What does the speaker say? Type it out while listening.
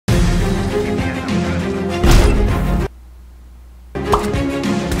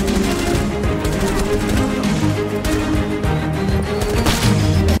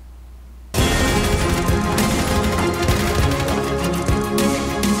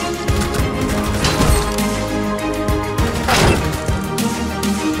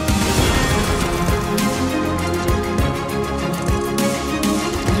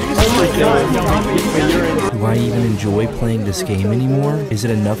even enjoy playing this game anymore? Is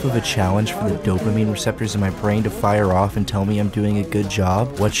it enough of a challenge for the dopamine receptors in my brain to fire off and tell me I'm doing a good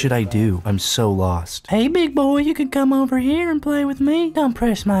job? What should I do? I'm so lost. Hey, big boy, you can come over here and play with me. Don't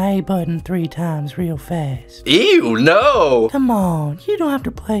press my A button 3 times real fast. Ew, no! Come on, you don't have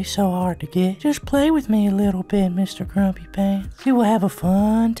to play so hard to get. Just play with me a little bit, Mr. Grumpy Pants. You will have a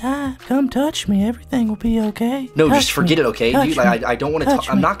fun time. Come touch me, everything will be okay. No, touch just forget me. it, okay? Touch You, like, I don't want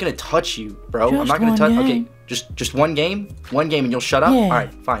to. I'm not gonna touch you, bro. I'm not gonna touch. Okay, just one game, and you'll shut up. Yeah. All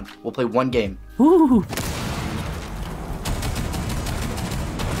right, fine. We'll play one game. Ooh.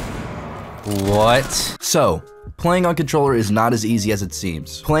 What? So, playing on controller is not as easy as it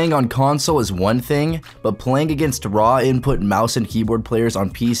seems. Playing on console is one thing, but playing against raw input mouse and keyboard players on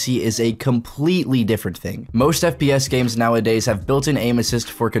PC is a completely different thing. Most FPS games nowadays have built-in aim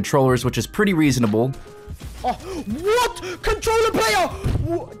assist for controllers, which is pretty reasonable. Oh, what? Controller player?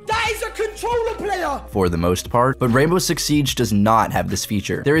 That is a controller player! For the most part, but Rainbow Six Siege does not have this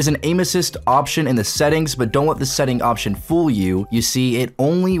feature. There is an aim assist option in the settings, but don't let the setting option fool you. You see, it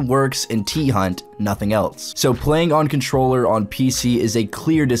only works in T-Hunt, nothing else. So playing on controller on PC is a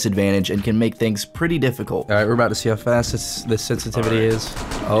clear disadvantage and can make things pretty difficult. All right, we're about to see how fast this sensitivity is.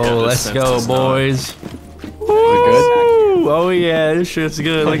 Oh, yeah, let's go, boys. Woo! Good? Oh yeah, this shit's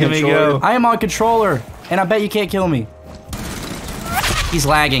good. Look at me go. I am on controller, and I bet you can't kill me. He's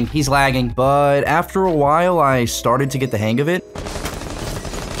lagging. But after a while, I started to get the hang of it.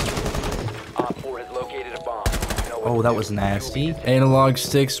 Oh, that was nasty. Analog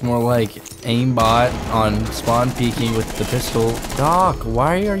sticks, more like aimbot on spawn peeking with the pistol. Doc,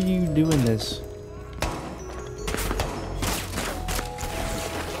 why are you doing this?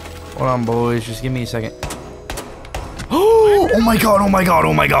 Hold on, boys. Just give me a second. Oh my god, oh my god,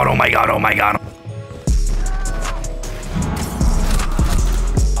 oh my god, oh my god, oh my god.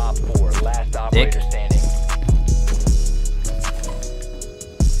 Dick.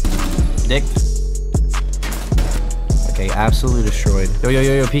 Dick. Okay, absolutely destroyed.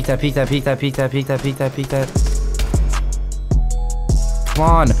 Yo, peek that. Come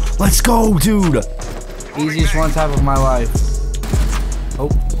on, let's go, dude. Easiest one tap of my life. Oh.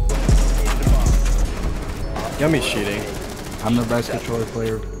 Yumi's cheating. I'm the best controller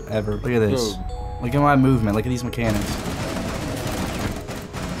player ever. Look at this. Look at my movement. Look at these mechanics.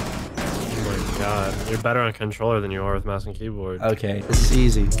 Oh my god. You're better on controller than you are with mouse and keyboard. Okay, this is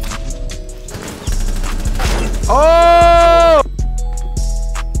easy. Oh!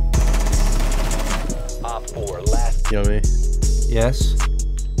 Yummy. Yes.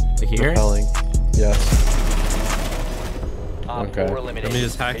 Like here? Repelling. Yes. Okay. Let me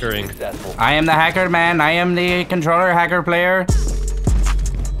just hackering. I am the hacker man. I am the controller hacker player.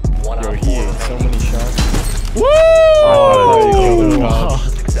 Yo, he ate so many shots. Woo! Oh,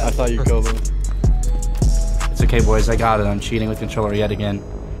 I thought you killed him. It's okay, boys. I got it. I'm cheating with controller yet again.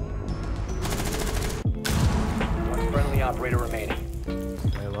 One friendly operator remaining.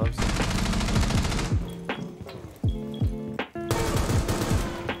 I love it.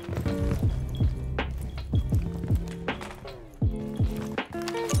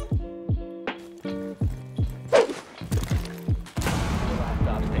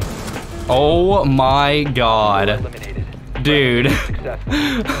 Oh my god. Dude. Clip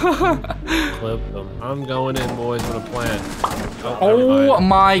them. I'm going in, boys, with a plan. Oh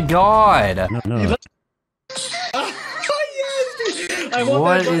my god.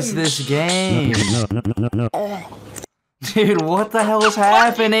 What is this game? Dude, what the hell is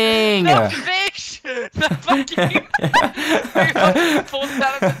happening? The fish! The fucking pulls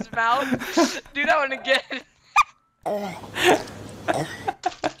out of his mouth. Do that one again.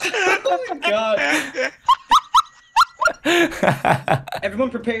 Oh my god. Everyone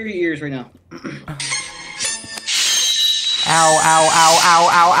prepare your ears right now. Ow, ow, ow, ow,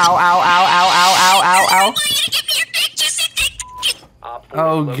 ow, ow, ow, ow, ow, ow, ow, ow, ow.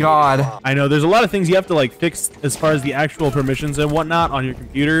 Oh god. I know there's a lot of things you have to like fix as far as the actual permissions and whatnot on your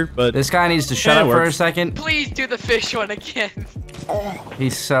computer, but this guy needs to shut up for a second. Please do the fish one again.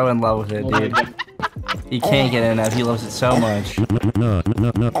 He's so in love with it, dude. He can't get enough. He loves it so much. Oh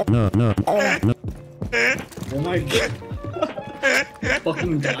my god.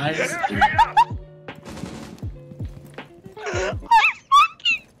 Fucking dies. I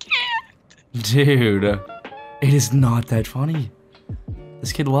fucking can't. Dude, it is not that funny.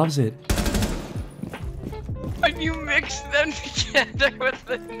 This kid loves it. When you mix them together with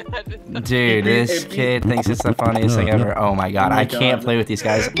the nut. Dude, this kid thinks it's the funniest thing ever. Oh my god, I can't play with these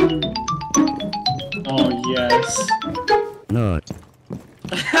guys. Oh yes. No.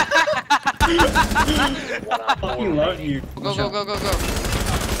 I fucking love you. Go.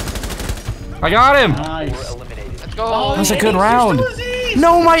 I got him! Nice. Let's go. That was a good round.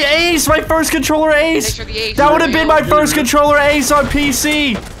 No, my ace! My first controller ace! Thanks for the ace. That would have been my first controller ace on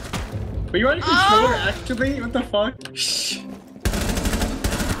PC! Were you on a controller actually? What the fuck?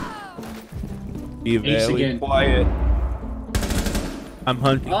 Be very again. quiet. I'm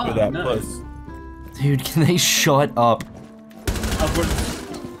hunting Oh, for that nice. puss. Dude, can they shut up?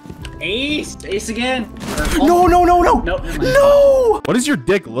 Ace! Ace again! No, no, no, no! Nope, never mind. No! What does your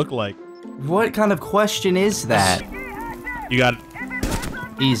dick look like? What kind of question is that? You got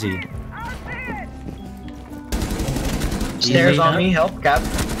Easy. Stairs on me, help, Cap.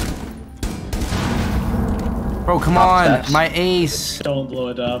 Bro, come Top on. steps. My ace. Don't blow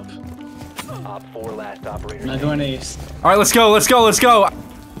it up. Op 4 last operator. I'm not going ace. Alright, let's go, let's go, let's go!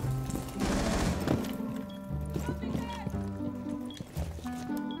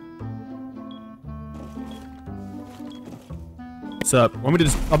 What's up? Want me to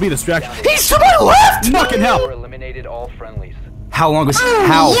just, I'll be distracted. He's to my left! Fucking hell! Four eliminated all friendlies. How long was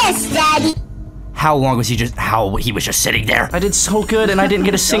how? Yes, Daddy. How long was he just he was just sitting there? I did so good and I didn't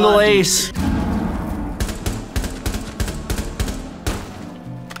get a single ace.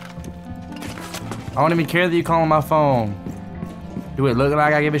 I don't even care that you call on my phone. Do it look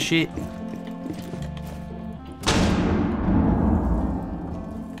like I give a shit?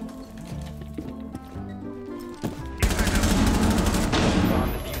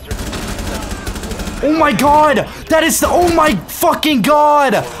 Oh my god! That is the- oh my fucking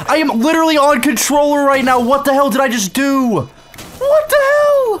god! I am literally on controller right now. What the hell did I just do? What the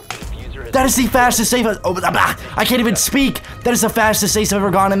hell? That is the fastest save. Oh, I can't even speak. That is the fastest save I've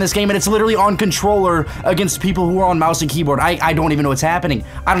ever gone in this game, and it's literally on controller against people who are on mouse and keyboard. I don't even know what's happening.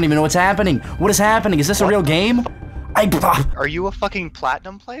 I don't even know what's happening. What is happening? Is this a real game? Are you a fucking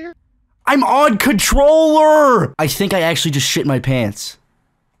platinum player? I'm on controller! I think I actually just shit my pants.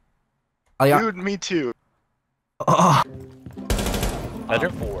 Dude, me too. Op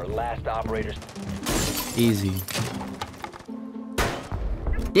 4 last operators. Easy.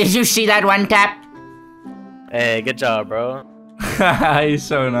 Did you see that one tap? Hey, good job, bro. He's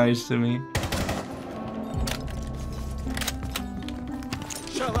so nice to me.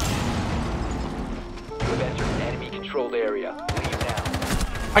 You've entered an enemy controlled area. Leave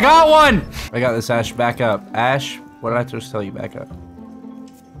now. I got one! I got this, Ash. Back up. Ash, what did I just tell you? Back up.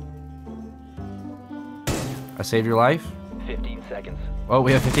 I saved your life? 15 seconds. Oh,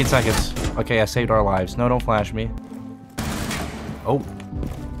 we have 15 seconds. Okay, I saved our lives. No, don't flash me. Oh,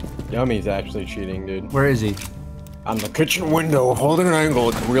 Yummy's actually cheating, dude. where is he? On the kitchen window, holding an angle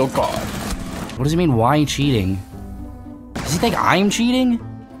with the real card. What does he mean, why cheating? Does he think I'm cheating?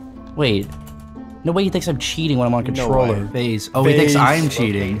 Wait. No way he thinks I'm cheating when I'm on controller. way. Phase. Oh, he thinks I'm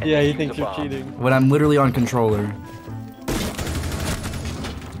cheating. Yeah, he thinks you're cheating. When I'm literally on controller.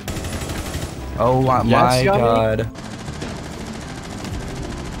 Oh my Yes, Yummy? god.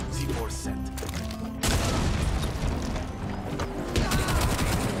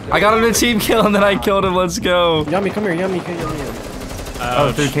 I got him a team kill and then I killed him. Let's go. Yummy, come here, Yummy, come here.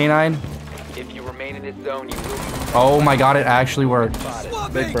 Oh, through K9? If you remain in this zone, you will be Oh my god, it actually worked.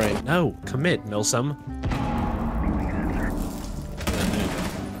 spotted. Big brain. No, commit, Milsum.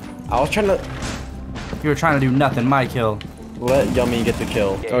 I was trying to You were trying to do nothing, my kill. let Yummy get the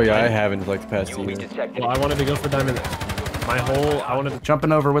kill. Oh yeah, I haven't like the past You 2 will be minutes. detected. Well, I wanted to go for diamond. I wanted to.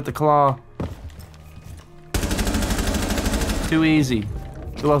 Jumping over with the claw. Too easy.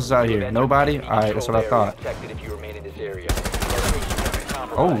 Who else is out here? Nobody? Alright, that's what I thought. Detected if you remain in this area.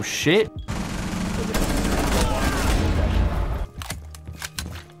 Oh shit.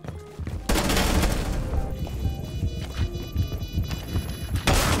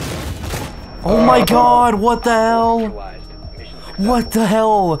 Oh my god, what the hell? What the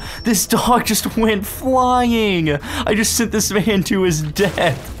hell? This dog just went flying. I just sent this man to his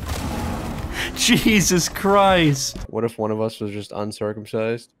death. Jesus Christ. What if one of us was just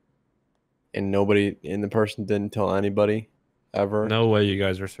uncircumcised? And nobody, and the person didn't tell anybody? Ever? No way you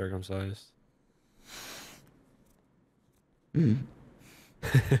guys are circumcised. Why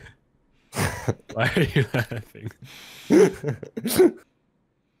are you laughing? Because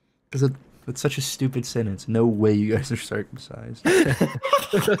it's such a stupid sentence. No way you guys are circumcised.